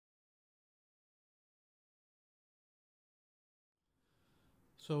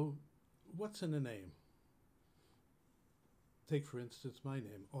So, what's in a name? Take, for instance, my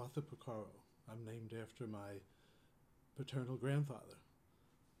name, Arthur Picaro. I'm named after my paternal grandfather,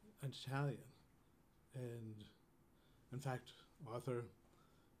 an Italian. And, in fact, Arthur,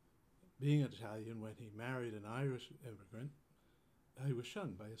 being an Italian, when he married an Irish immigrant, he was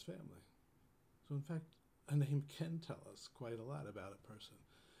shunned by his family. So, in fact, a name can tell us quite a lot about a person.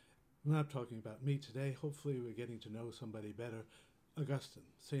 I'm not talking about me today. Hopefully, we're getting to know somebody better. Augustine,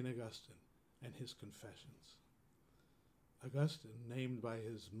 St. Augustine, and his Confessions. Augustine, named by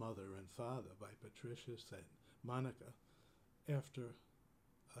his mother and father, by Patricius and Monica, after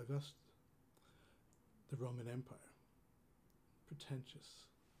Augustus, the Roman Empire. Pretentious.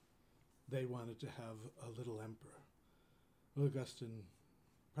 They wanted to have a little emperor. Augustine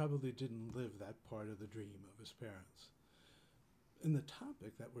probably didn't live that part of the dream of his parents. In the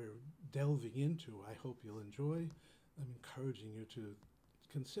topic that we're delving into, I hope you'll enjoy. I'm encouraging you to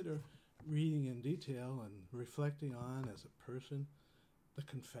consider reading in detail and reflecting on, as a person, the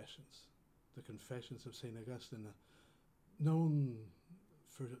Confessions of St. Augustine, known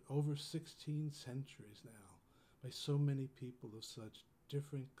for over 16 centuries now by so many people of such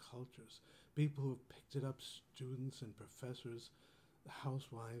different cultures, people who have picked it up, students and professors,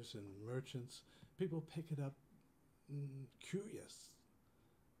 housewives and merchants. People pick it up curious.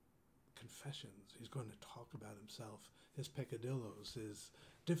 Confessions. He's going to talk about himself, his peccadillos, his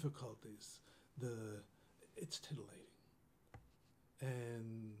difficulties. It's titillating.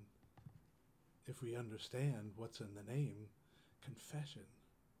 And if we understand what's in the name, confession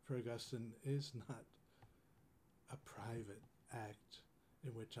for Augustine is not a private act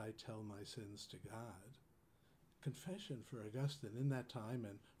in which I tell my sins to God. Confession for Augustine in that time,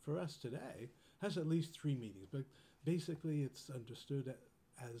 and for us today, has at least three meanings, but basically it's understood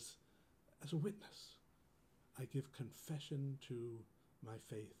as a witness. I give confession to my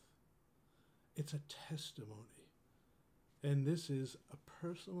faith. It's a testimony. And this is a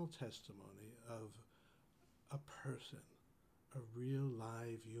personal testimony of a person, a real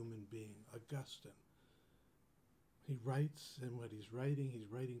live human being, Augustine. He writes, and what he's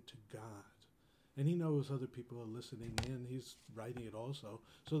writing to God. And he knows other people are listening in. He's writing it also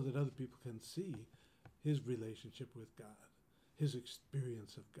so that other people can see his relationship with God, his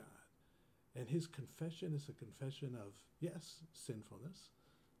experience of God. And his confession is a confession of, yes, sinfulness,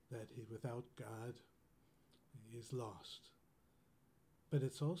 that without God, he is lost. But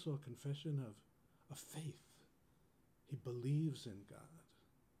it's also a confession of faith. He believes in God.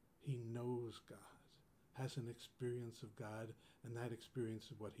 He knows God, has an experience of God, and that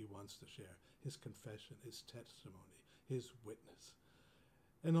experience is what he wants to share. His confession, his testimony, his witness.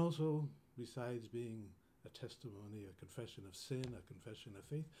 And also, besides being a testimony, a confession of sin, a confession of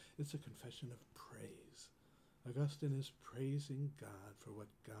faith, it's a confession of praise. Augustine is praising God for what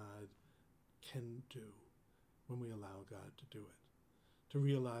God can do when we allow God to do it. To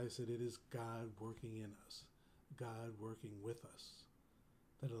realize that it is God working in us, God working with us,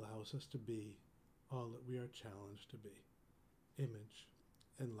 that allows us to be all that we are challenged to be, image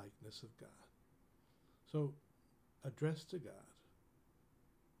and likeness of God. So, address to God,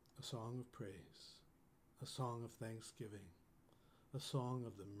 a song of praise, a song of thanksgiving, a song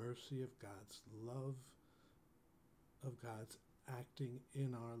of the mercy of God's love, of God's acting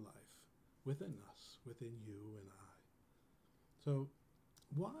in our life, within us, within you and I. So,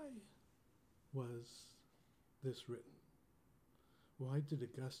 why was this written? Why did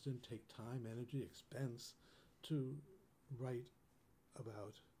Augustine take time, energy, expense to write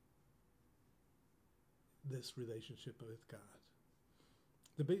about this relationship with God?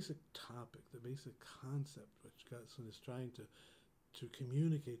 The basic topic, the basic concept which Augustine is trying to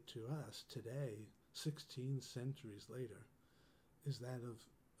communicate to us today, 16 centuries later, is that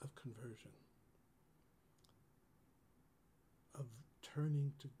of conversion, of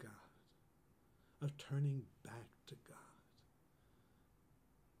turning to God, of turning back to God.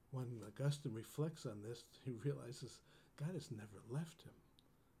 When Augustine reflects on this, he realizes God has never left him.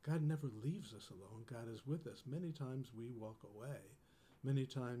 God never leaves us alone. God is with us. Many times we walk away. Many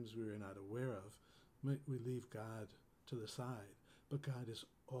times we are not aware of. We leave God to the side. But God is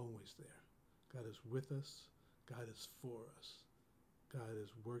always there. God is with us. God is for us. God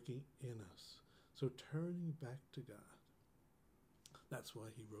is working in us. So turning back to God. That's why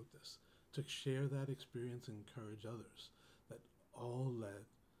he wrote this. To share that experience and encourage others. That all that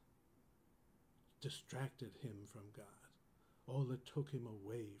distracted him from God, all that took him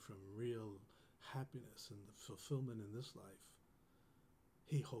away from real happiness and the fulfillment in this life,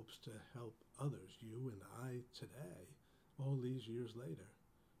 he hopes to help others, you and I today, all these years later,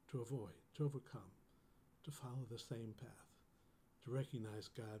 to avoid, to overcome, to follow the same path, to recognize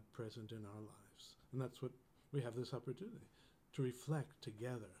God present in our lives. And that's what we have this opportunity, to reflect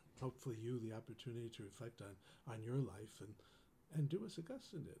together. Hopefully you the opportunity to reflect on your life and do as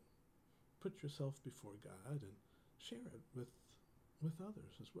Augustine did. Put yourself before God and share it with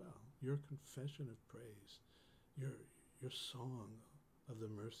others as well. Your confession of praise, your song of the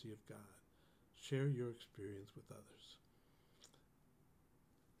mercy of God. Share your experience with others.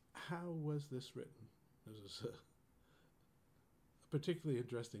 How was this written? This is a particularly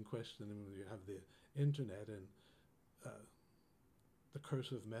interesting question when you have the internet and the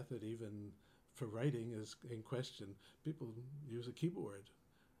cursive method, even for writing, is in question. People use a keyboard.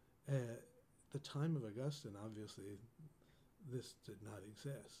 At the time of Augustine, obviously, this did not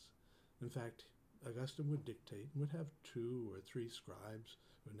exist. In fact, Augustine would dictate and would have 2 or 3 scribes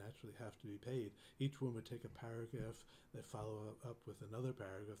who would naturally have to be paid. Each one would take a paragraph, they'd follow up with another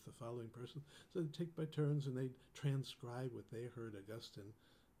paragraph, the following person. So they'd take by turns and they'd transcribe what they heard Augustine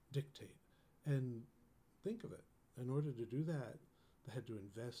dictate. And think of it, in order to do that, they had to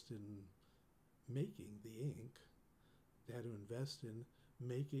invest in making the ink. They had to invest in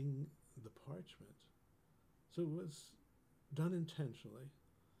making the parchment. So it was done intentionally,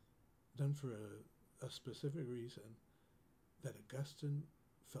 done for a specific reason that Augustine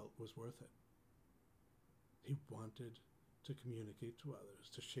felt was worth it. He wanted to communicate to others,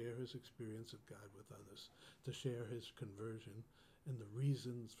 to share his experience of God with others, to share his conversion and the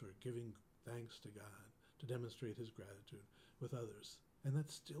reasons for giving thanks to God, to demonstrate his gratitude with others. And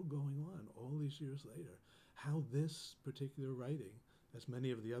that's still going on all these years later. How this particular writing, as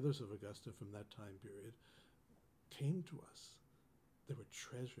many of the others of Augustine from that time period, came to us. They were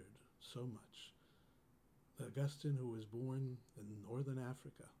treasured so much. Augustine, who was born in northern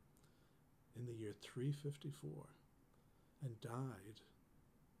Africa in the year 354 and died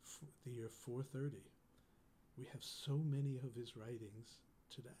the year 430, we have so many of his writings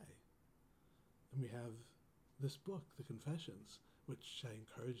today. And we have this book, The Confessions, which I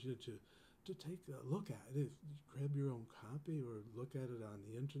encourage you to take a look at. If you grab your own copy or look at it on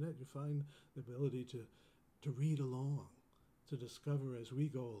the internet, you find the ability to read along, to discover as we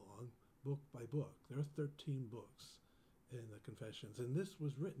go along, book by book. There are 13 books in the Confessions, and this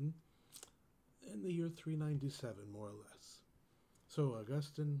was written in the year 397, more or less. So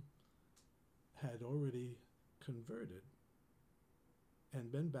Augustine had already converted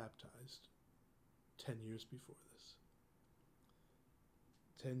and been baptized 10 years before this.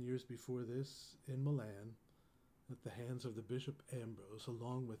 10 years before this, in Milan, at the hands of the Bishop Ambrose,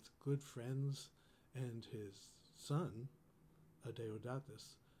 along with good friends and his son,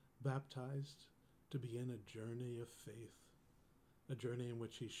 Deodatus, baptized to begin a journey of faith, a journey in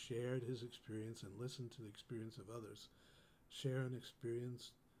which he shared his experience and listened to the experience of others, share an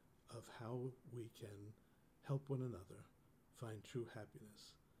experience of how we can help one another find true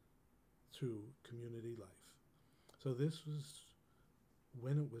happiness through community life. So this was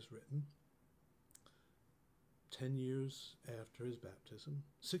when it was written, 10 years after his baptism,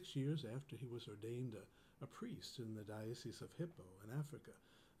 6 years after he was ordained a priest in the Diocese of Hippo in Africa,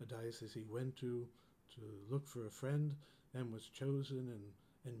 a diocese he went to look for a friend and was chosen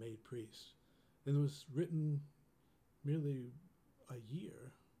and made priest. And it was written merely a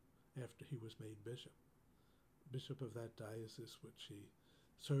year after he was made bishop of that diocese, which he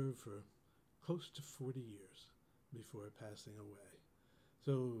served for close to 40 years before passing away.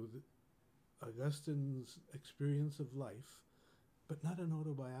 So Augustine's experience of life, but not an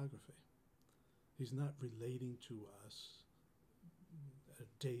autobiography. He's not relating to us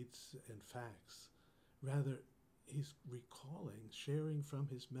dates and facts. Rather, he's recalling, sharing from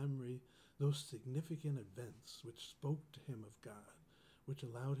his memory those significant events which spoke to him of God, which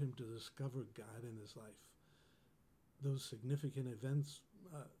allowed him to discover God in his life. Those significant events,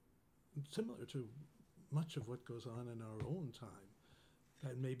 similar to much of what goes on in our own time,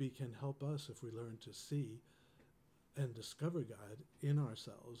 that maybe can help us if we learn to see and discover God in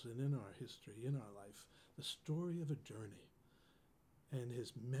ourselves and in our history, in our life, the story of a journey and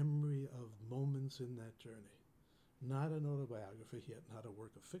his memory of moments in that journey. Not an autobiography, yet not a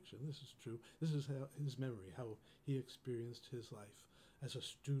work of fiction. This is true. This is how his memory, how he experienced his life. As a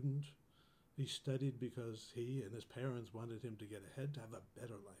student, he studied because he and his parents wanted him to get ahead, to have a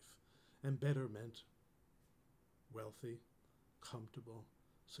better life. And better meant wealthy, comfortable,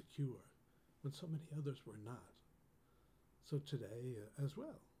 secure, when so many others were not. So today as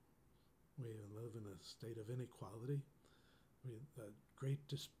well, we live in a state of inequality, a great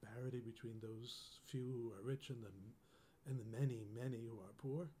disparity between those few who are rich and the many, many who are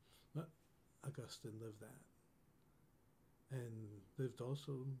poor. But Augustine lived that, and lived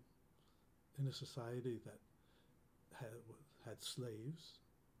also in a society that had slaves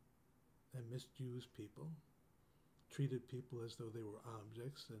and misused people, treated people as though they were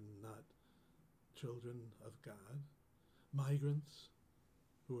objects and not children of God, migrants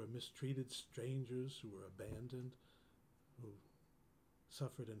who were mistreated, strangers who were abandoned, who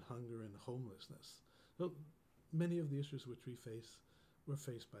suffered in hunger and homelessness. So many of the issues which we face were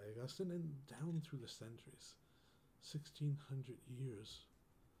faced by Augustine, and down through the centuries, 1,600 years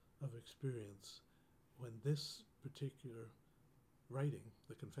of experience, when this particular writing,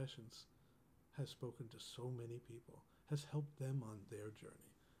 the Confessions, has spoken to so many people, has helped them on their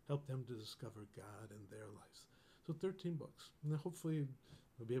journey, helped them to discover God in their lives. So 13 books. And hopefully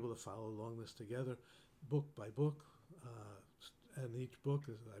we'll be able to follow along this together, book by book, and each book,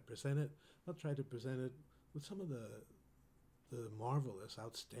 as I present it, I'll try to present it with some of the marvelous,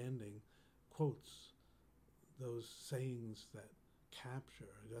 outstanding quotes, those sayings that capture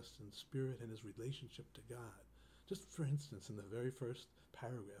Augustine's spirit and his relationship to God. Just for instance, in the very first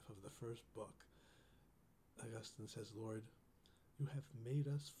paragraph of the first book, Augustine says, "Lord, you have made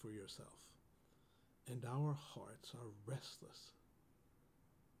us for yourself, and our hearts are restless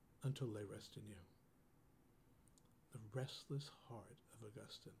until they rest in you." The restless heart of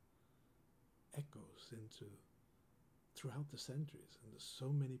Augustine echoes throughout the centuries into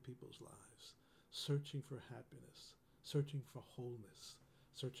so many people's lives, searching for happiness, searching for wholeness,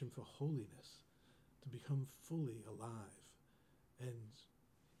 searching for holiness, to become fully alive. And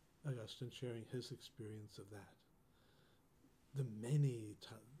Augustine sharing his experience of that. The many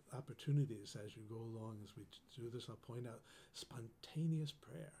opportunities as you go along as we do this, I'll point out spontaneous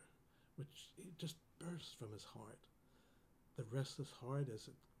prayer, which it just bursts from his heart. The restless heart as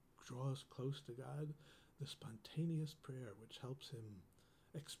it draws close to God, the spontaneous prayer which helps him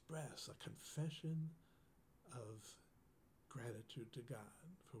express a confession of gratitude to God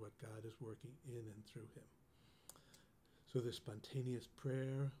for what God is working in and through him. So the spontaneous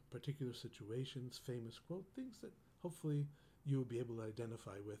prayer, particular situations, famous quote, things that hopefully you'll be able to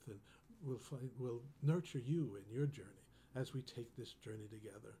identify with and will nurture you in your journey as we take this journey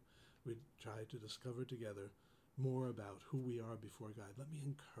together. We try to discover together more about who we are before God. Let me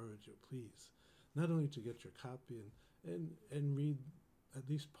encourage you, please, not only to get your copy and read at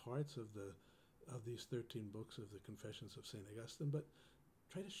least parts of these 13 books of the Confessions of St. Augustine, but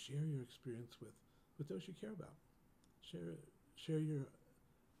try to share your experience with those you care about. Share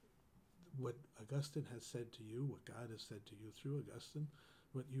what Augustine has said to you, what God has said to you through Augustine,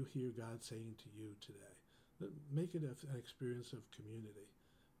 what you hear God saying to you today. Make it an experience of community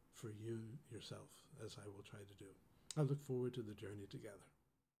for you yourself, as I will try to do. I look forward to the journey together.